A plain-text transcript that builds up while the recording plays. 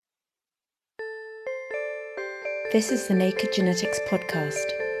This is the Naked Genetics podcast,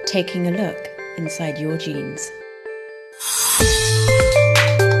 taking a look inside your genes.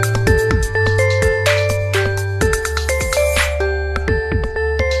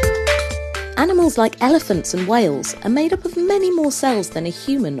 Animals like elephants and whales are made up of many more cells than a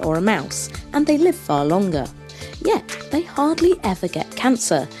human or a mouse, and they live far longer. Yet, they hardly ever get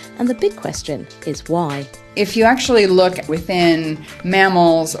cancer, and the big question is why. If you actually look within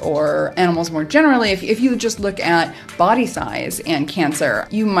mammals or animals more generally, if you just look at body size and cancer,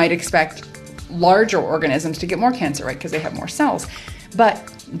 you might expect larger organisms to get more cancer, right, because they have more cells.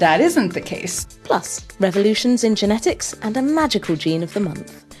 But that isn't the case. Plus, revolutions in genetics and a magical gene of the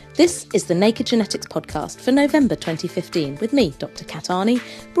month. This is the Naked Genetics podcast for November 2015 with me, Dr. Kat Arney,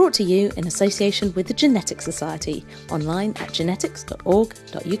 brought to you in association with the Genetics Society, online at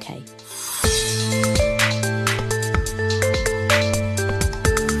genetics.org.uk.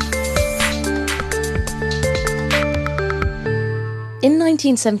 In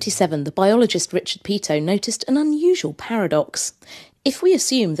 1977, the biologist Richard Peto noticed an unusual paradox. If we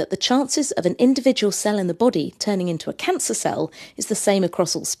assume that the chances of an individual cell in the body turning into a cancer cell is the same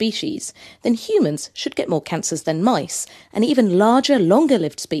across all species, then humans should get more cancers than mice, and even larger,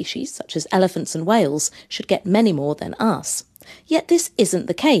 longer-lived species, such as elephants and whales, should get many more than us. Yet this isn't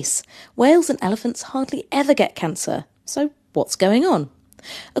the case. Whales and elephants hardly ever get cancer. So what's going on?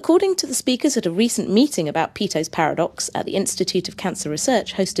 According to the speakers at a recent meeting about Peto's paradox at the Institute of Cancer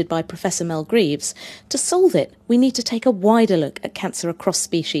Research hosted by Professor Mel Greaves, to solve it, we need to take a wider look at cancer across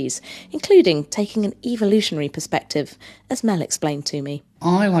species, including taking an evolutionary perspective, as Mel explained to me.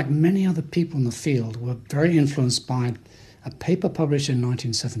 I, like many other people in the field, were very influenced by a paper published in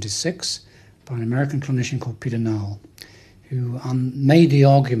 1976 by an American clinician called Peter Nowell, who made the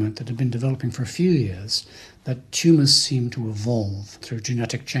argument that had been developing for a few years that tumours seem to evolve through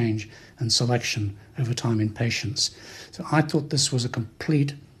genetic change and selection over time in patients. So I thought this was a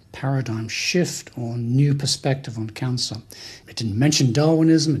complete paradigm shift or new perspective on cancer. It didn't mention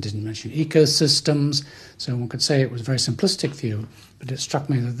Darwinism, it didn't mention ecosystems, so one could say it was a very simplistic view, but it struck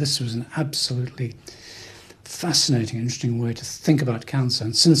me that this was an absolutely fascinating, interesting way to think about cancer.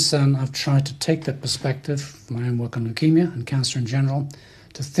 And since then, I've tried to take that perspective from my own work on leukemia and cancer in general,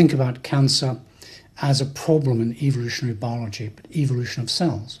 to think about cancer as a problem in evolutionary biology, but evolution of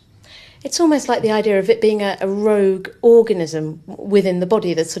cells. It's almost like the idea of it being a rogue organism within the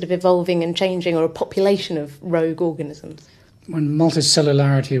body that's sort of evolving and changing, or a population of rogue organisms. When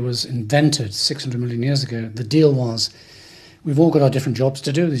multicellularity was invented 600 million years ago, the deal was we've all got our different jobs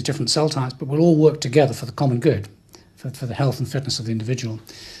to do, these different cell types, but we'll all work together for the common good, for the health and fitness of the individual.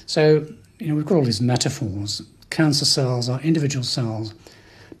 So, we've got all these metaphors. Cancer cells are individual cells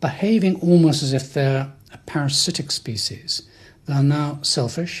behaving almost as if they're a parasitic species. They're now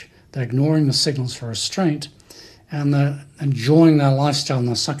selfish, they're ignoring the signals for restraint, and they're enjoying their lifestyle and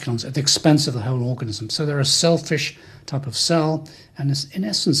their succulence at the expense of the whole organism. So they're a selfish type of cell, and in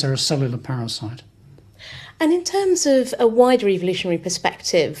essence, they're a cellular parasite. And in terms of a wider evolutionary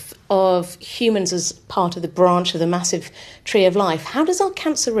perspective of humans as part of the branch of the massive tree of life, how does our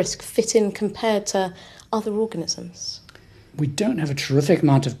cancer risk fit in compared to other organisms? We don't have a terrific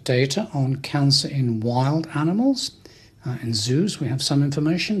amount of data on cancer in wild animals. In zoos, we have some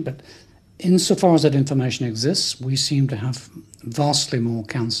information, but insofar as that information exists, we seem to have vastly more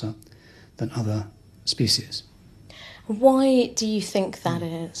cancer than other species. Why do you think that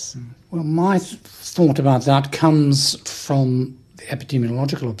is? Well, my thought about that comes from the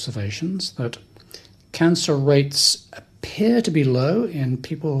epidemiological observations that cancer rates appear to be low in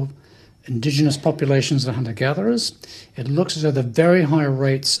indigenous populations of hunter-gatherers. It looks as though the very high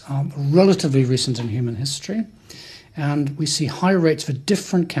rates are relatively recent in human history, and we see high rates for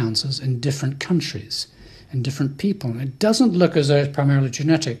different cancers in different countries and different people. And it doesn't look as though it's primarily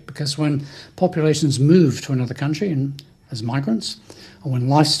genetic, because when populations move to another country as migrants, or when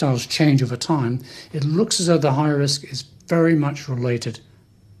lifestyles change over time, it looks as though the high risk is very much related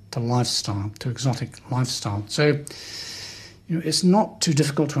to lifestyle, to exotic lifestyle. So, it's not too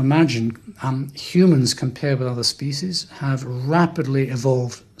difficult to imagine humans, compared with other species, have rapidly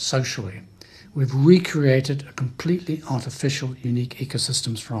evolved socially. We've recreated a completely artificial, unique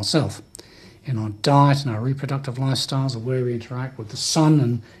ecosystems for ourselves in our diet and our reproductive lifestyles, the way we interact with the sun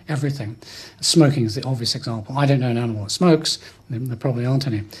and everything. Smoking is the obvious example. I don't know an animal that smokes. There probably aren't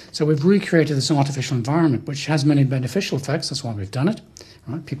any. So we've recreated this artificial environment, which has many beneficial effects. That's why we've done it.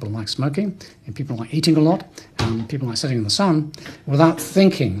 Right? People like smoking, and people like eating a lot, and people like sitting in the sun, without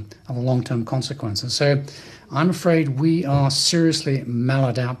thinking of the long-term consequences. So I'm afraid we are seriously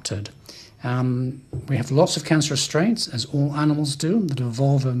maladapted, We have lots of cancerous strains, as all animals do, that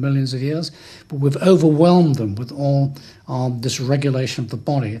evolve over millions of years, but we've overwhelmed them with all dysregulation of the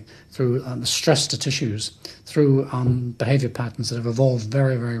body through the stress to tissues, through behavior patterns that have evolved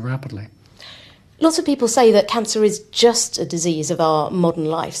very, very rapidly. Lots of people say that cancer is just a disease of our modern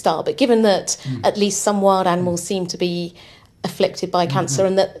lifestyle, but given that at least some wild animals seem to be afflicted by cancer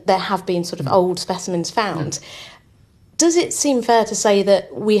and that there have been sort of old specimens found, does it seem fair to say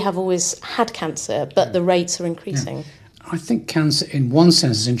that we have always had cancer, but the rates are increasing? Yeah. I think cancer, in one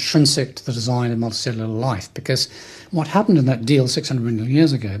sense, is intrinsic to the design of multicellular life, because what happened in that deal 600 million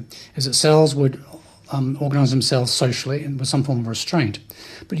years ago is that cells would organise themselves socially and with some form of restraint.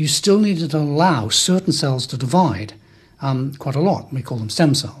 But you still needed to allow certain cells to divide quite a lot. We call them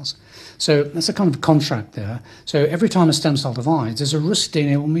stem cells. So that's a kind of contract there. So every time a stem cell divides, there's a risk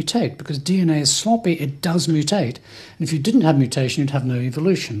DNA will mutate, because DNA is sloppy, it does mutate. And if you didn't have mutation, you'd have no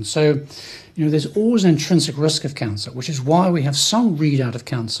evolution. So, there's always an intrinsic risk of cancer, which is why we have some readout of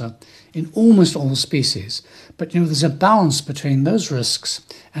cancer in almost all species. But, there's a balance between those risks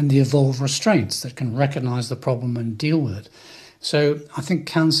and the evolved restraints that can recognize the problem and deal with it. So I think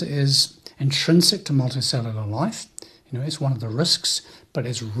cancer is intrinsic to multicellular life. It's one of the risks, but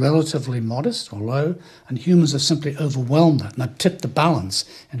it's relatively modest or low, and humans have simply overwhelmed that and have tipped the balance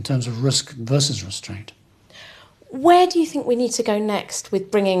in terms of risk versus restraint. Where do you think we need to go next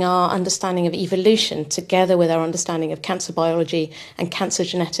with bringing our understanding of evolution together with our understanding of cancer biology and cancer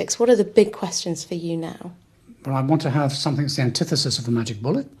genetics? What are the big questions for you now? Well, I want to have something that's the antithesis of the magic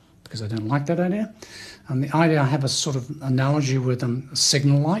bullet, because I don't like that idea. And the idea, I have a sort of analogy with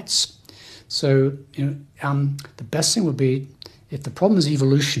signal lights. So, the best thing would be, if the problem is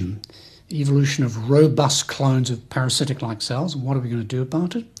evolution of robust clones of parasitic-like cells, what are we going to do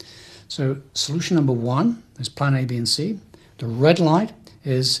about it? So, solution number one is plan A, B, and C. The red light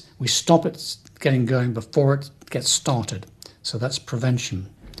is we stop it getting going before it gets started. So that's prevention.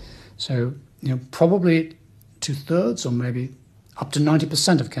 So, probably 2/3 or maybe up to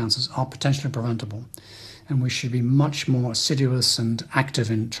 90% of cancers are potentially preventable. And we should be much more assiduous and active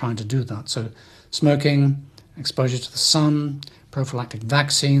in trying to do that. So smoking, exposure to the sun, prophylactic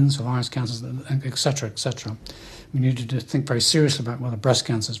vaccines for virus cancers, etc., etc. We need to think very seriously about whether breast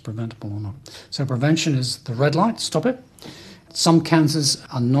cancer is preventable or not. So prevention is the red light, stop it. Some cancers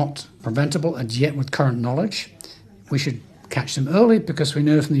are not preventable, and yet with current knowledge, we should catch them early, because we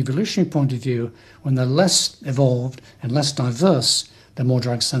know from the evolutionary point of view, when they're less evolved and less diverse, they're more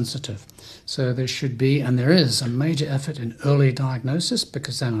drug sensitive. So there should be, and there is, a major effort in early diagnosis,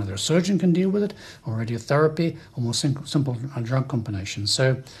 because then either a surgeon can deal with it, or radiotherapy, or more simple drug combinations.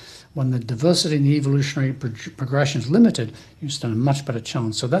 So when the diversity in the evolutionary progression is limited, you stand a much better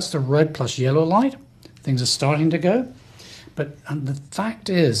chance. So that's the red plus yellow light. Things are starting to go. But the fact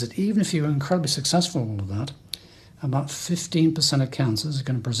is that even if you're incredibly successful in all of that, about 15% of cancers are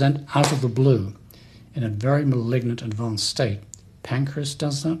going to present out of the blue in a very malignant advanced state. Pancreas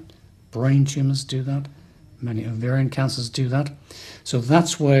does that. Brain tumors do that. Many ovarian cancers do that. So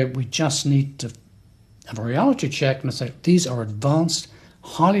that's where we just need to have a reality check and say, these are advanced,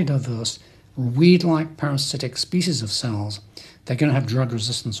 highly diverse, weed-like parasitic species of cells. They're going to have drug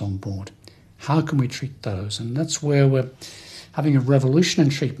resistance on board. How can we treat those? And that's where we're having a revolution in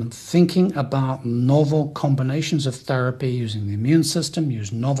treatment, thinking about novel combinations of therapy using the immune system,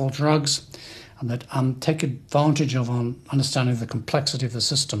 use novel drugs, and that take advantage of understanding the complexity of the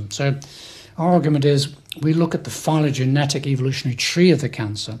system. So our argument is we look at the phylogenetic evolutionary tree of the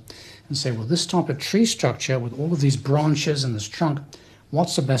cancer and say, well, this type of tree structure with all of these branches and this trunk,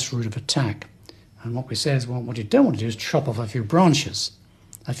 what's the best route of attack? And what we say is, well, what you don't want to do is chop off a few branches,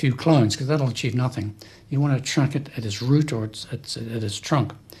 a few clones, because that'll achieve nothing. You want to track it at its root or at its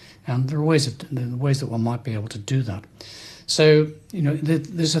trunk. And there are ways that one might be able to do that. So,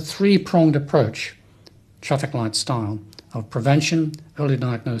 there's a three-pronged approach, traffic light style, of prevention, early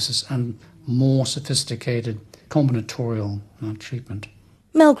diagnosis, and more sophisticated combinatorial treatment.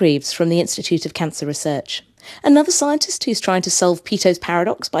 Mel Greaves from the Institute of Cancer Research. Another scientist who's trying to solve Peto's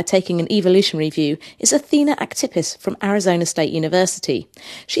paradox by taking an evolutionary view is Athena Aktipis from Arizona State University.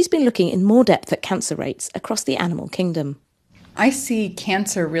 She's been looking in more depth at cancer rates across the animal kingdom. I see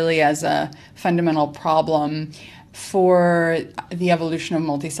cancer really as a fundamental problem for the evolution of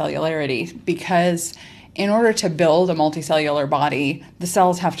multicellularity, because in order to build a multicellular body, the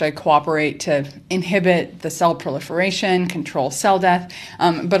cells have to cooperate to inhibit the cell proliferation, control cell death,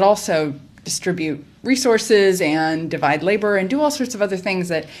 but also distribute resources and divide labor and do all sorts of other things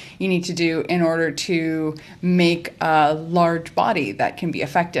that you need to do in order to make a large body that can be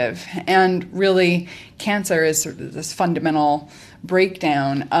effective. And really, cancer is sort of this fundamental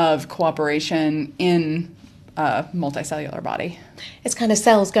breakdown of cooperation in a multicellular body. It's kind of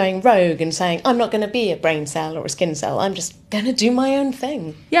cells going rogue and saying, I'm not going to be a brain cell or a skin cell, I'm just going to do my own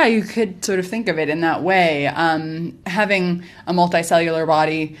thing. Yeah, you could sort of think of it in that way. Having a multicellular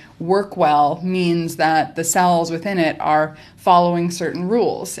body work well means that the cells within it are following certain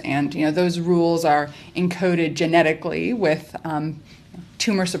rules. And those rules are encoded genetically with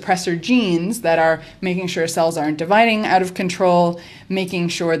tumor suppressor genes that are making sure cells aren't dividing out of control, making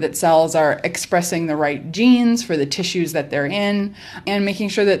sure that cells are expressing the right genes for the tissues that they're in, and making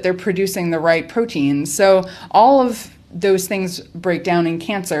sure that they're producing the right proteins. So all of those things break down in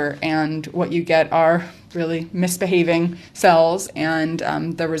cancer, and what you get are really misbehaving cells, and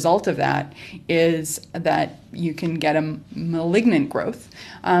the result of that is that you can get a malignant growth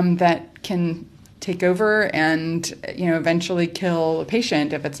that can take over and eventually kill a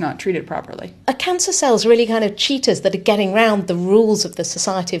patient if it's not treated properly. Are cancer cells really kind of cheaters that are getting around the rules of the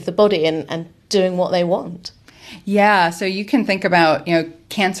society of the body and doing what they want? Yeah, so you can think about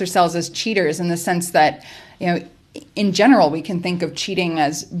cancer cells as cheaters in the sense that in general, we can think of cheating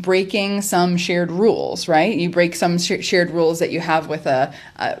as breaking some shared rules, right? You break some shared rules that you have with a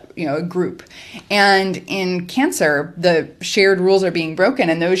group. And in cancer, the shared rules are being broken,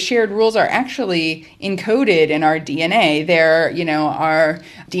 and those shared rules are actually encoded in our DNA. They're, our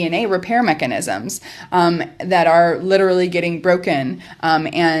DNA repair mechanisms that are literally getting broken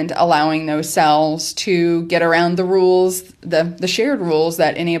and allowing those cells to get around the rules, the shared rules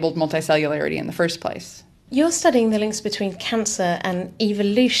that enabled multicellularity in the first place. You're studying the links between cancer and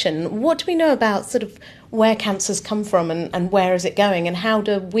evolution. What do we know about sort of where cancers come from and where is it going, and how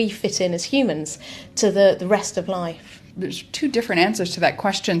do we fit in as humans to the rest of life? There's two different answers to that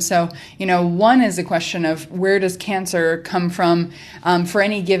question. So, one is a question of where does cancer come from for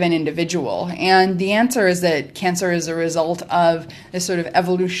any given individual? And the answer is that cancer is a result of this sort of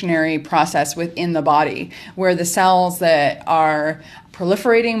evolutionary process within the body, where the cells that are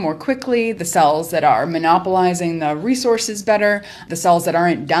proliferating more quickly, the cells that are monopolizing the resources better, the cells that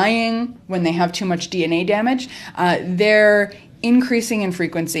aren't dying when they have too much DNA damage, they're increasing in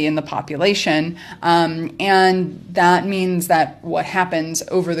frequency in the population. And that means that what happens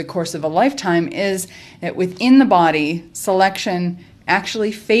over the course of a lifetime is that within the body, selection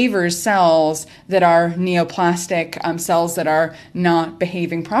actually favors cells that are neoplastic, cells that are not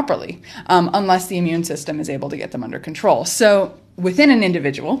behaving properly, unless the immune system is able to get them under control. So within an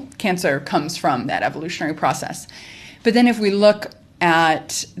individual, cancer comes from that evolutionary process. But then if we look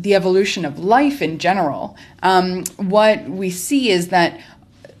at the evolution of life in general, what we see is that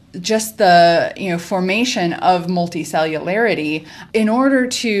just the formation of multicellularity, in order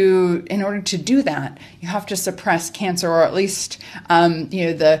to do that, you have to suppress cancer, or at least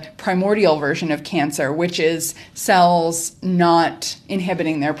the primordial version of cancer, which is cells not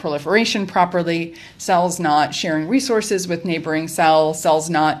inhibiting their proliferation properly, cells not sharing resources with neighboring cells, cells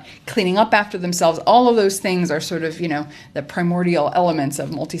not cleaning up after themselves. All of those things are sort of the primordial elements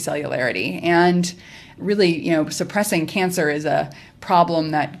of multicellularity. And really, suppressing cancer is a problem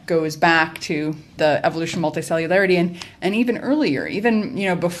that goes back to the evolution of multicellularity and even earlier, even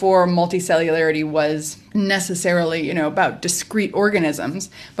before multicellularity was necessarily about discrete organisms.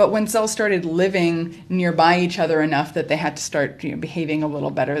 But when cells started living nearby each other enough that they had to start behaving a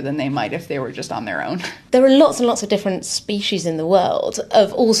little better than they might if they were just on their own. There are lots and lots of different species in the world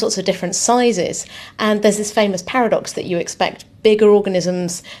of all sorts of different sizes, and there's this famous paradox that you expect bigger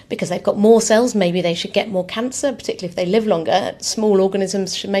organisms, because they've got more cells, maybe they should get more cancer, particularly if they live longer. Small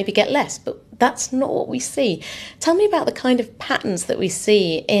organisms should maybe get less, but that's not what we see. Tell me about the kind of patterns that we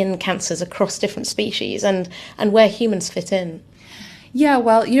see in cancers across different species and where humans fit in. Yeah,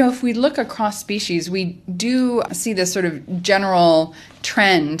 well, if we look across species, we do see this sort of general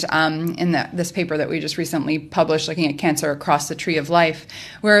trend in this paper that we just recently published looking at cancer across the tree of life,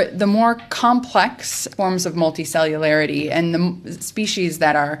 where the more complex forms of multicellularity and the species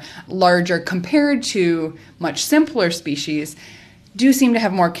that are larger compared to much simpler species do seem to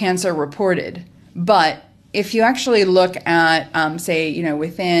have more cancer reported. But if you actually look at, say,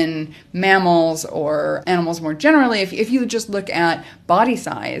 within mammals or animals more generally, if you just look at body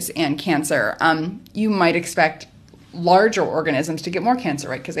size and cancer, you might expect larger organisms to get more cancer,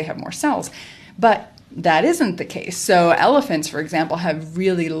 right, because they have more cells. But that isn't the case. So elephants, for example, have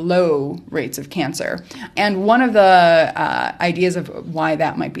really low rates of cancer. And one of the ideas of why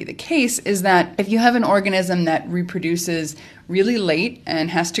that might be the case is that if you have an organism that reproduces really late and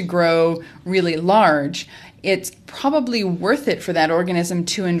has to grow really large, it's probably worth it for that organism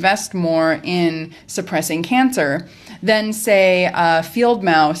to invest more in suppressing cancer than, say, a field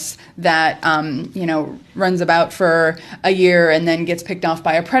mouse that runs about for a year and then gets picked off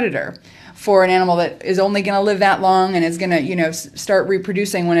by a predator. For an animal that is only going to live that long and is going to, start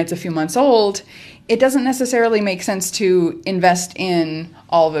reproducing when it's a few months old, it doesn't necessarily make sense to invest in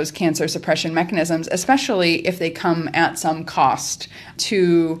all those cancer suppression mechanisms, especially if they come at some cost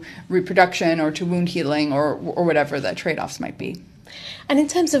to reproduction or to wound healing or whatever the trade-offs might be. And in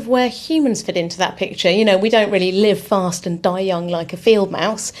terms of where humans fit into that picture, we don't really live fast and die young like a field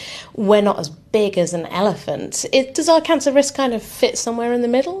mouse. We're not as big as an elephant. Does our cancer risk kind of fit somewhere in the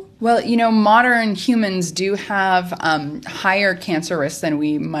middle? Well, modern humans do have higher cancer risks than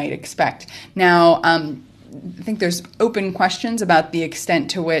we might expect. Now, I think there's open questions about the extent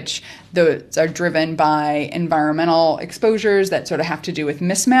to which those are driven by environmental exposures that sort of have to do with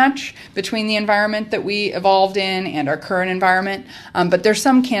mismatch between the environment that we evolved in and our current environment. But there's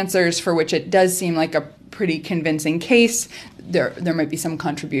some cancers for which it does seem like a pretty convincing case. There might be some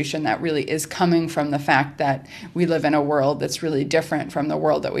contribution that really is coming from the fact that we live in a world that's really different from the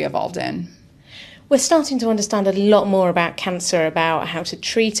world that we evolved in. We're starting to understand a lot more about cancer, about how to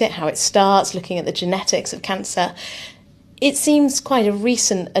treat it, how it starts, looking at the genetics of cancer. It seems quite a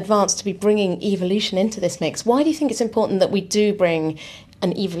recent advance to be bringing evolution into this mix. Why do you think it's important that we do bring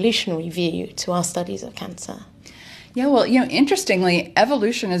an evolutionary view to our studies of cancer? Yeah, well, interestingly,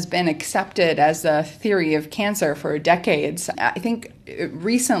 evolution has been accepted as a theory of cancer for decades. I think it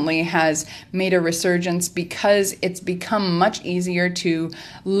recently has made a resurgence because it's become much easier to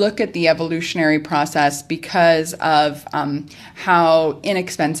look at the evolutionary process because of how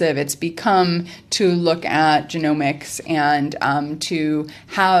inexpensive it's become to look at genomics and to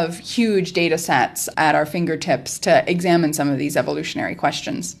have huge data sets at our fingertips to examine some of these evolutionary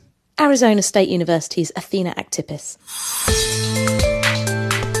questions. Arizona State University's Athena Aktipis.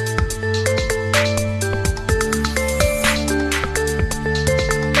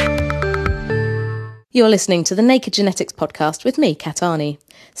 You're listening to the Naked Genetics podcast with me, Kat Arney.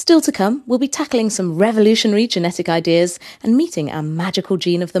 Still to come, we'll be tackling some revolutionary genetic ideas and meeting our magical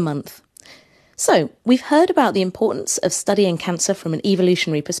gene of the month. So, we've heard about the importance of studying cancer from an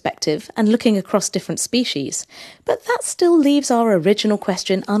evolutionary perspective and looking across different species, but that still leaves our original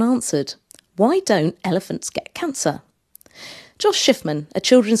question unanswered. Why don't elephants get cancer? Josh Schiffman, a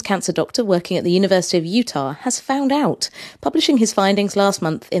children's cancer doctor working at the University of Utah, has found out, publishing his findings last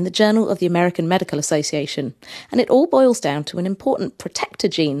month in the Journal of the American Medical Association, and it all boils down to an important protector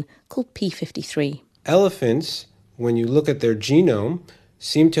gene called P53. Elephants, when you look at their genome,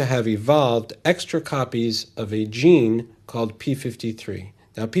 seem to have evolved extra copies of a gene called P53.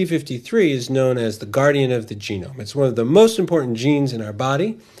 Now, P53 is known as the guardian of the genome. It's one of the most important genes in our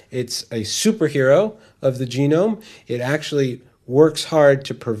body. It's a superhero of the genome. It actually works hard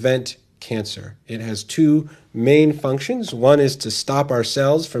to prevent cancer. It has two main functions. One is to stop our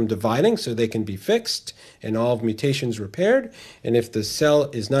cells from dividing so they can be fixed and all mutations repaired. And if the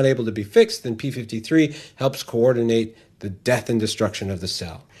cell is not able to be fixed, then P53 helps coordinate the death and destruction of the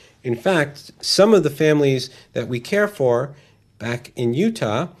cell. In fact, some of the families that we care for back in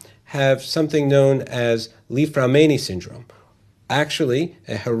Utah have something known as Li-Fraumeni syndrome, actually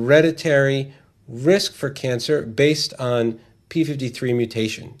a hereditary risk for cancer based on P53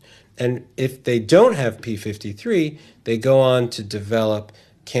 mutation. And if they don't have P53, they go on to develop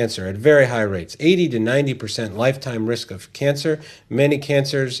cancer at very high rates, 80 to 90% lifetime risk of cancer, many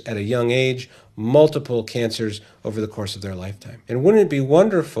cancers at a young age, multiple cancers over the course of their lifetime. And wouldn't it be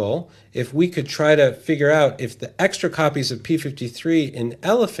wonderful if we could try to figure out if the extra copies of P53 in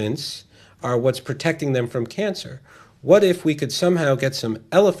elephants are what's protecting them from cancer? What if we could somehow get some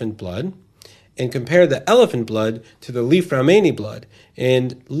elephant blood and compare the elephant blood to the Li-Fraumeni blood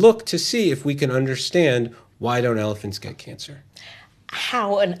and look to see if we can understand why don't elephants get cancer?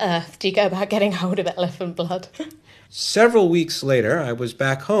 How on earth do you go about getting hold of elephant blood? Several weeks later, I was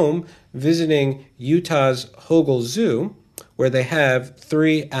back home visiting Utah's Hogle Zoo, where they have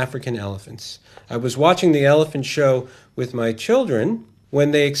 3 African elephants. I was watching the elephant show with my children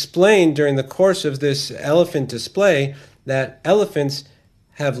when they explained during the course of this elephant display that elephants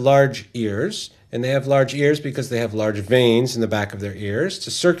have large ears, and they have large ears because they have large veins in the back of their ears to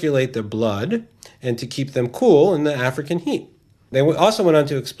circulate the blood and to keep them cool in the African heat. They also went on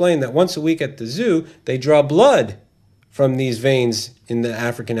to explain that once a week at the zoo, they draw blood from these veins in the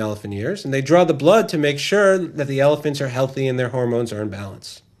African elephant ears, and they draw the blood to make sure that the elephants are healthy and their hormones are in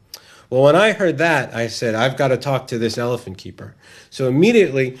balance. Well, when I heard that, I said, I've got to talk to this elephant keeper. So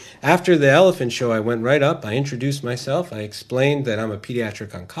immediately after the elephant show, I went right up, I introduced myself, I explained that I'm a pediatric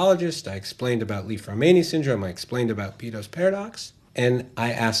oncologist, I explained about Li-Fraumeni syndrome, I explained about Peto's paradox, and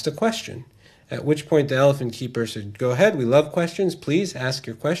I asked a question. At which point the elephant keeper said, go ahead, we love questions, please ask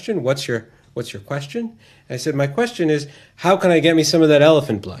your question. What's your question? I said, my question is, how can I get me some of that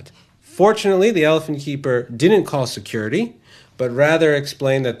elephant blood? Fortunately, the elephant keeper didn't call security, but rather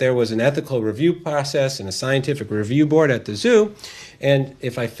explained that there was an ethical review process and a scientific review board at the zoo, and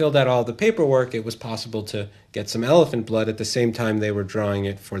if I filled out all the paperwork, it was possible to get some elephant blood at the same time they were drawing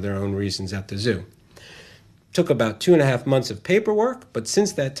it for their own reasons at the zoo. Took about 2.5 months of paperwork, but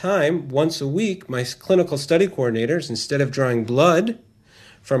since that time, once a week, my clinical study coordinators, instead of drawing blood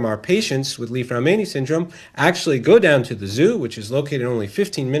from our patients with Li-Fraumeni syndrome, actually go down to the zoo, which is located only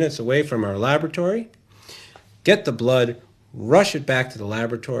 15 minutes away from our laboratory, get the blood, rush it back to the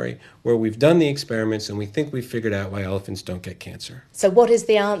laboratory where we've done the experiments and we think we've figured out why elephants don't get cancer. So what is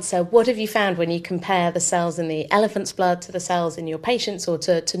the answer? What have you found when you compare the cells in the elephant's blood to the cells in your patients or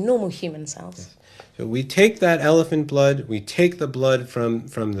to normal human cells? Yes. So we take that elephant blood, we take the blood from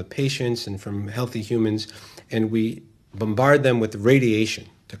the patients and from healthy humans, and we bombard them with radiation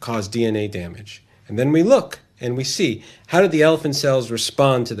to cause DNA damage. And then we look and we see, how did the elephant cells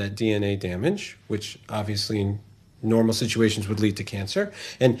respond to that DNA damage, which obviously in normal situations would lead to cancer,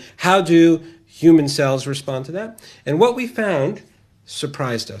 and how do human cells respond to that? And what we found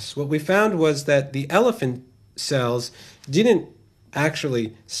surprised us. What we found was that the elephant cells didn't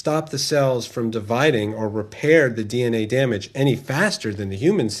actually stop the cells from dividing or repair the DNA damage any faster than the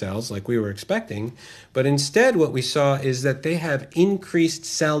human cells like we were expecting, but instead what we saw is that they have increased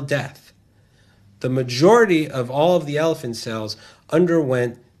cell death. The majority of all of the elephant cells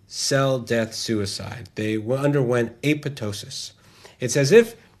underwent cell death suicide. They underwent apoptosis. It's as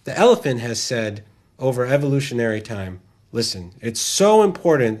if the elephant has said over evolutionary time, listen, it's so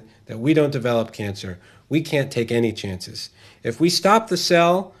important that we don't develop cancer. We can't take any chances. If we stop the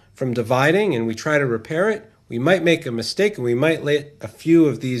cell from dividing and we try to repair it, we might make a mistake and we might let a few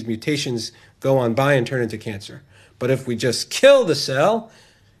of these mutations go on by and turn into cancer. But if we just kill the cell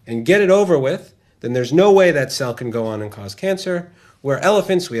and get it over with, then there's no way that cell can go on and cause cancer. Where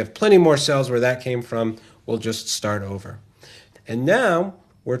elephants, we have plenty more cells where that came from. We'll just start over. And now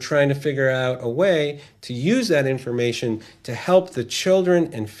we're trying to figure out a way to use that information to help the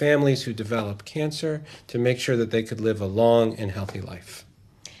children and families who develop cancer to make sure that they could live a long and healthy life.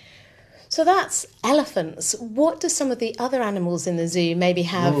 So that's elephants. What do some of the other animals in the zoo maybe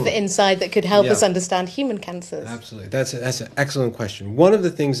have inside that could help us understand human cancers? Absolutely. That's an excellent question. One of the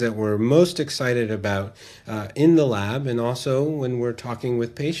things that we're most excited about in the lab and also when we're talking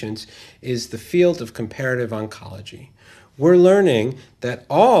with patients is the field of comparative oncology. We're learning that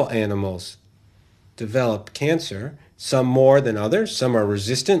all animals develop cancer, some more than others. Some are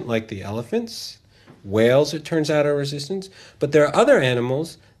resistant, like the elephants. Whales, it turns out, are resistant. But there are other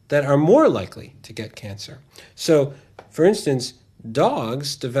animals that are more likely to get cancer. So, for instance,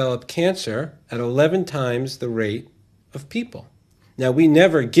 dogs develop cancer at 11 times the rate of people. Now, we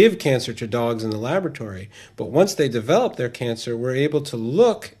never give cancer to dogs in the laboratory, but once they develop their cancer, we're able to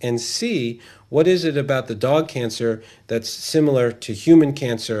look and see what is it about the dog cancer that's similar to human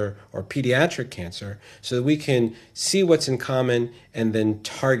cancer or pediatric cancer, so that we can see what's in common and then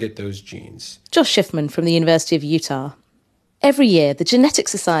target those genes. Josh Schiffman from the University of Utah. Every year, the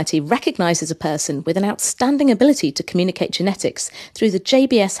Genetics Society recognises a person with an outstanding ability to communicate genetics through the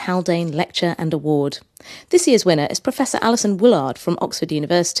JBS Haldane Lecture and Award. This year's winner is Professor Alison Woolard from Oxford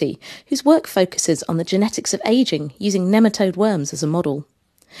University, whose work focuses on the genetics of ageing using nematode worms as a model.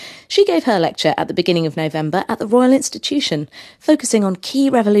 She gave her lecture at the beginning of November at the Royal Institution, focusing on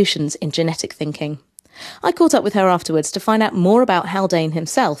key revolutions in genetic thinking. I caught up with her afterwards to find out more about Haldane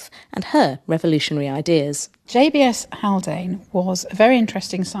himself and her revolutionary ideas. JBS Haldane was a very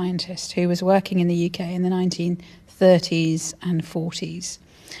interesting scientist who was working in the UK in the 1930s and 40s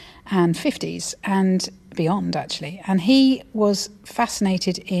and 50s and beyond, actually. And he was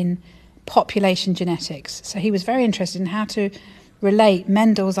fascinated in population genetics. So he was very interested in how to relate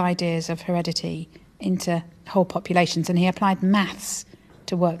Mendel's ideas of heredity into whole populations, and he applied maths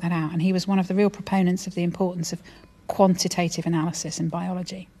to work that out. And he was one of the real proponents of the importance of quantitative analysis in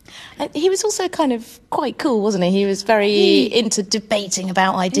biology. He was also kind of quite cool, wasn't he? He was very into debating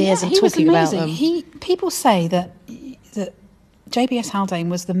about ideas and talking about them. People say that JBS Haldane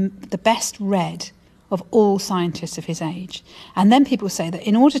was the best read of all scientists of his age. And then people say that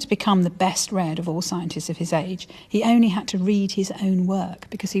in order to become the best read of all scientists of his age, he only had to read his own work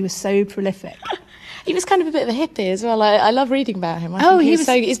because he was so prolific. He was kind of a bit of a hippie as well. I love reading about him.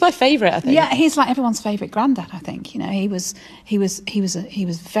 He's my favourite, I think. Yeah, he's like everyone's favourite granddad, I think. You know, he was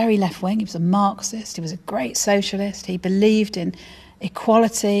very left wing. He was a Marxist. He was a great socialist. He believed in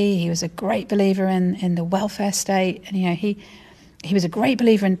equality. He was a great believer in the welfare state. And, you know, he was a great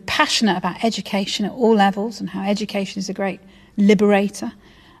believer and passionate about education at all levels and how education is a great liberator.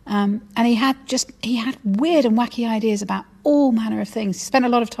 And he had weird and wacky ideas about all manner of things. He spent a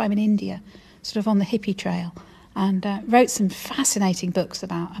lot of time in India, sort of on the hippie trail, and wrote some fascinating books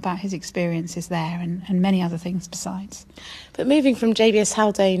about his experiences there and many other things besides. But moving from JBS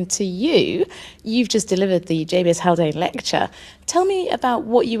Haldane to you've just delivered the JBS Haldane lecture. Tell me about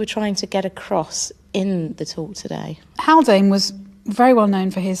what you were trying to get across in the talk today. Haldane was very well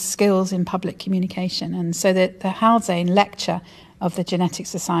known for his skills in public communication, and so the Haldane lecture of the Genetics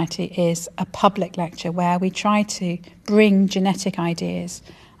Society is a public lecture where we try to bring genetic ideas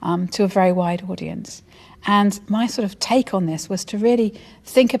to a very wide audience. And my sort of take on this was to really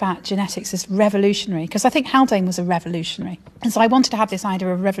think about genetics as revolutionary, because I think Haldane was a revolutionary. And so I wanted to have this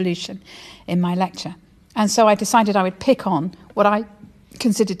idea of revolution in my lecture. And so I decided I would pick on what I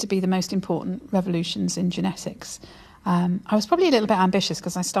considered to be the most important revolutions in genetics. I was probably a little bit ambitious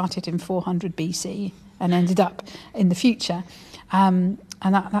because I started in 400 BC and ended up in the future. And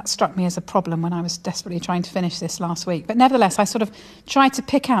that struck me as a problem when I was desperately trying to finish this last week. But nevertheless, I sort of tried to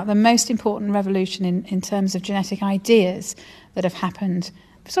pick out the most important revolution in terms of genetic ideas that have happened,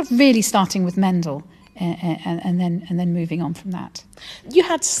 sort of really starting with Mendel and then moving on from that. You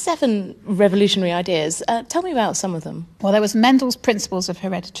had 7 revolutionary ideas. Tell me about some of them. Well, there was Mendel's principles of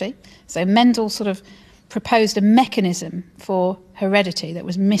heredity. So Mendel sort of proposed a mechanism for heredity that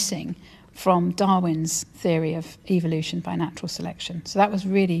was missing from Darwin's theory of evolution by natural selection. So that was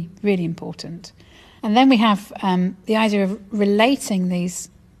really, really important. And then we have the idea of relating these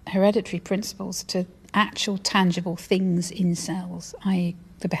hereditary principles to actual tangible things in cells, i.e.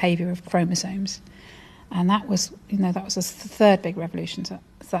 the behaviour of chromosomes. And that was the third big revolution. So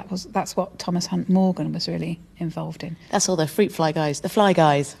that's what Thomas Hunt Morgan was really involved in. That's all the fruit fly guys, the fly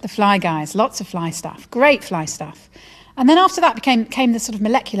guys. The fly guys, lots of fly stuff, great fly stuff. And then after that came the sort of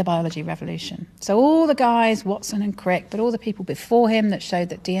molecular biology revolution. So all the guys, Watson and Crick, but all the people before him that showed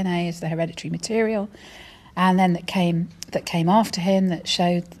that DNA is the hereditary material, and then that came after him that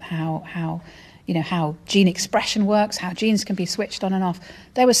showed how gene expression works, how genes can be switched on and off.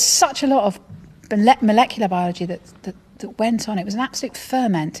 There was such a lot of molecular biology that went on. It was an absolute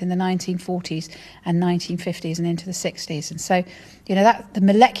ferment in the 1940s and 1950s and into the 60s. And so, that the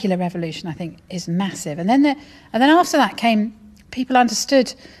molecular revolution, I think, is massive. And then after that came, people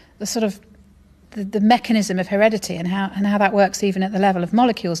understood the sort of the mechanism of heredity and how that works even at the level of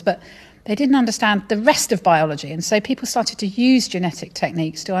molecules, but they didn't understand the rest of biology. And so people started to use genetic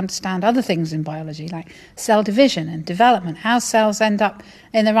techniques to understand other things in biology, like cell division and development, how cells end up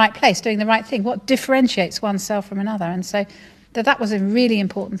in the right place, doing the right thing, what differentiates one cell from another. And so that was a really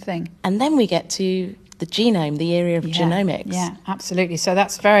important thing. And then we get to the genome, the area of genomics. Yeah, absolutely. So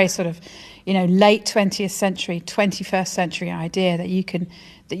that's very sort of, late 20th century, 21st century idea that you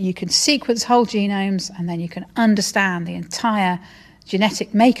can sequence whole genomes and then you can understand the entire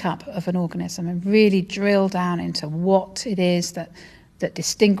genetic makeup of an organism and really drill down into what it is that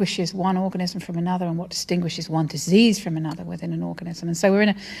distinguishes one organism from another and what distinguishes one disease from another within an organism. And so we're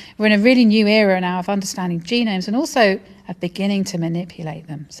in a really new era now of understanding genomes and also of beginning to manipulate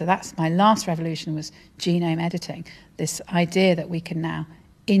them. So that's my last revolution, was genome editing, this idea that we can now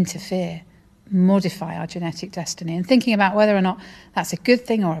interfere, modify our genetic destiny, and thinking about whether or not that's a good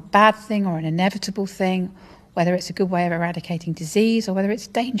thing or a bad thing or an inevitable thing, whether it's a good way of eradicating disease or whether it's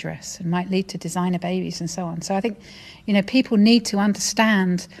dangerous and might lead to designer babies and so on. So I think, people need to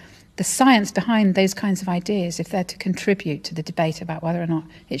understand the science behind those kinds of ideas if they're to contribute to the debate about whether or not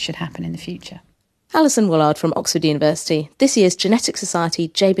it should happen in the future. Alison Woolard from Oxford University, this year's Genetics Society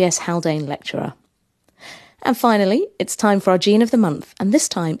JBS Haldane lecturer. And finally, it's time for our gene of the month, and this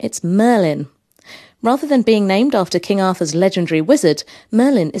time it's Merlin. Rather than being named after King Arthur's legendary wizard,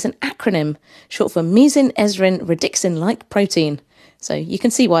 Merlin is an acronym, short for Mucin Ezrin Rhodixin-like protein, so you can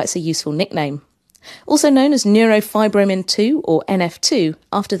see why it's a useful nickname. Also known as neurofibromin 2 or NF2,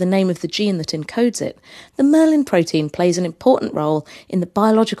 after the name of the gene that encodes it, the Merlin protein plays an important role in the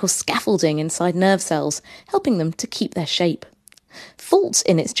biological scaffolding inside nerve cells, helping them to keep their shape. Faults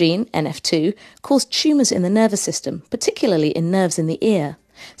in its gene, NF2, cause tumours in the nervous system, particularly in nerves in the ear.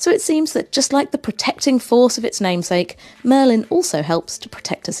 So it seems that just like the protecting force of its namesake, Merlin also helps to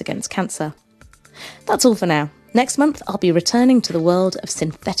protect us against cancer. That's all for now. Next month, I'll be returning to the world of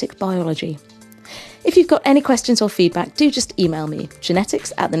synthetic biology. If you've got any questions or feedback, do just email me,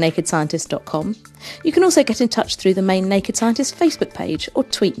 genetics@thenakedscientist.com. You can also get in touch through the main Naked Scientist Facebook page or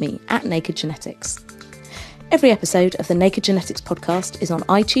tweet me @NakedGenetics. Every episode of the Naked Genetics podcast is on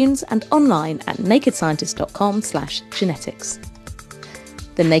iTunes and online at nakedscientist.com/genetics.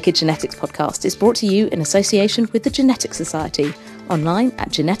 The Naked Genetics podcast is brought to you in association with the Genetics Society, online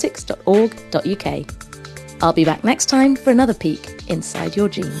at genetics.org.uk. I'll be back next time for another peek inside your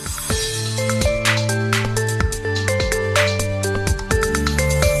genes.